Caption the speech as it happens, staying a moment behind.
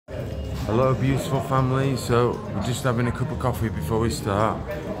Hello beautiful family, so we're just having a cup of coffee before we start.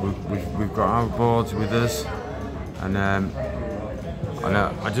 We've got our boards with us, and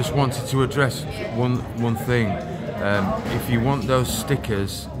I just wanted to address one thing. If you want those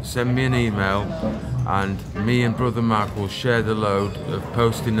stickers, send me an email and me and Brother Mark will share the load of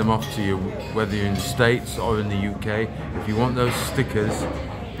posting them off to you, whether you're in the States or in the UK. If you want those stickers,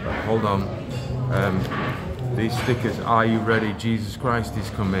 hold on, these stickers, are you ready? Jesus Christ is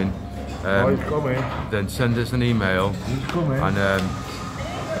coming. He's coming. Then send us an email. He's coming. And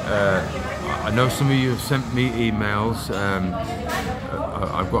I know some of you have sent me emails.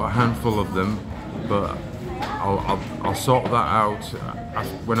 I've got a handful of them, but I'll sort that out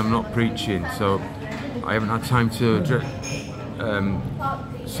when I'm not preaching. So I haven't had time to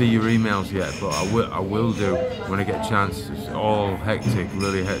see your emails yet, but I will do when I get a chance. It's all hectic,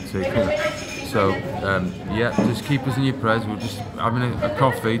 really hectic. So yeah, just keep us in your prayers. We're just having a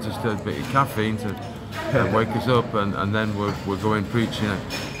coffee, just a bit of caffeine to wake us up, and then we're going preaching,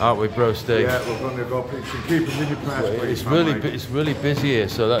 aren't we, bro, Steve? Yeah, we're going to go preaching. Keep us in your prayers, please. It's really busy here,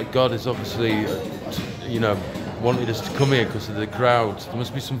 so that God is obviously, you know, wanted us to come here because of the crowds. There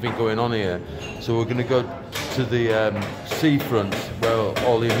must be something going on here. So we're going to go to the seafront where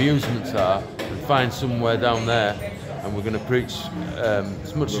all the amusements are and find somewhere down there, and we're going to preach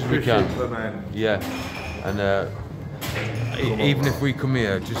as much as we can. Yeah, and even if we come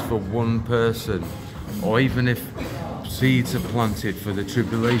here just for one person, or even if seeds are planted for the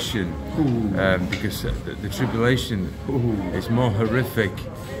tribulation, because the tribulation is more horrific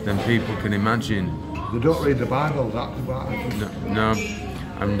than people can imagine. They don't read the Bible, that's about it. No.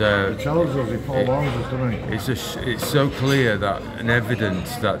 And it tells us, it forewarns us, doesn't it? It's so clear that, and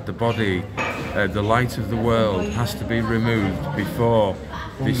evidence that the body, the light of the world, has to be removed before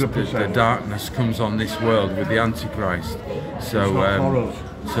the darkness comes on this world with the Antichrist. So,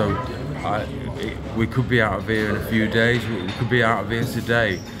 we could be out of here in a few days. We could be out of here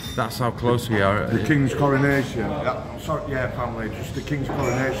today. That's how close we are. The King's coronation. Yeah, family. Just the King's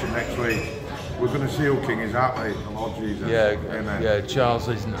coronation next week. We're going to see who King is, aren't we? The Lord Jesus. Yeah, amen. Yeah. Charles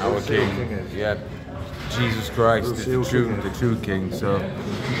isn't our King. Yeah, Jesus Christ is the true King. So,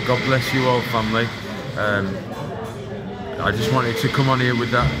 God bless you all, family. I just wanted to come on here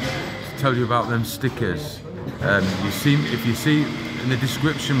with that to tell you about them stickers. If you see in the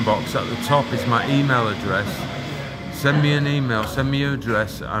description box at the top is my email address. Send me an email, send me your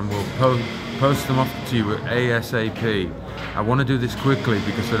address, and we'll post them off to you ASAP. I want to do this quickly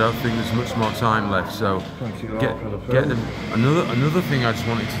because I don't think there's much more time left. So get them. Another thing I just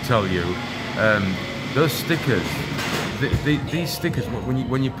wanted to tell you, those stickers, these stickers,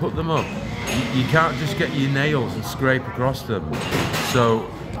 when you put them up, you can't just get your nails and scrape across them. So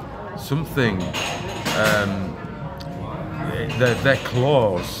something, they're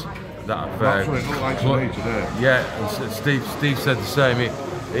claws that have. That's what it looked like to me today. Yeah, and Steve said the same.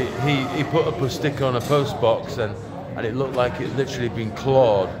 He put up a sticker on a post box and it looked like it literally been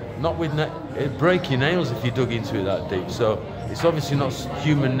clawed. Not with it'd break your nails if you dug into it that deep. So it's obviously not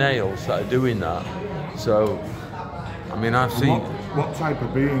human nails that are doing that. So I mean, I've seen. What type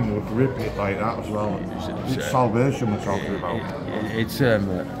of being would rip it like that as well? It's salvation we're talking about. It's a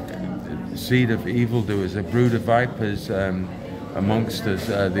seed of evildoers, a brood of vipers amongst us.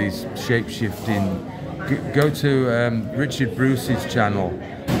 These shape-shifting. Go to Richard Bruce's channel.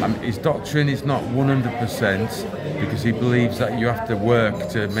 His doctrine is not 100% because he believes that you have to work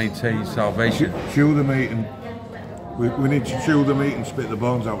to maintain salvation. Chew the meat and we need to chew the meat and spit the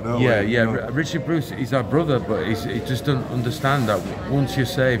bones out, don't we? Yeah. You know? Richard Bruce, he's our brother, but he just doesn't understand that once you're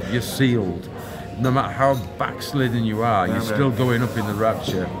saved, you're sealed. No matter how backslidden you are, you're still going up in the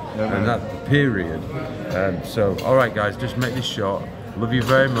rapture, and that period. So, all right, guys, just make this short. Love you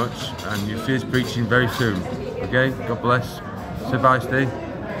very much, and you'll see us preaching very soon. Okay, God bless. Say bye, Steve.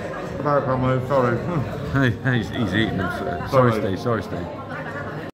 Bye, family. Sorry. He's eating them. Sorry, Steve.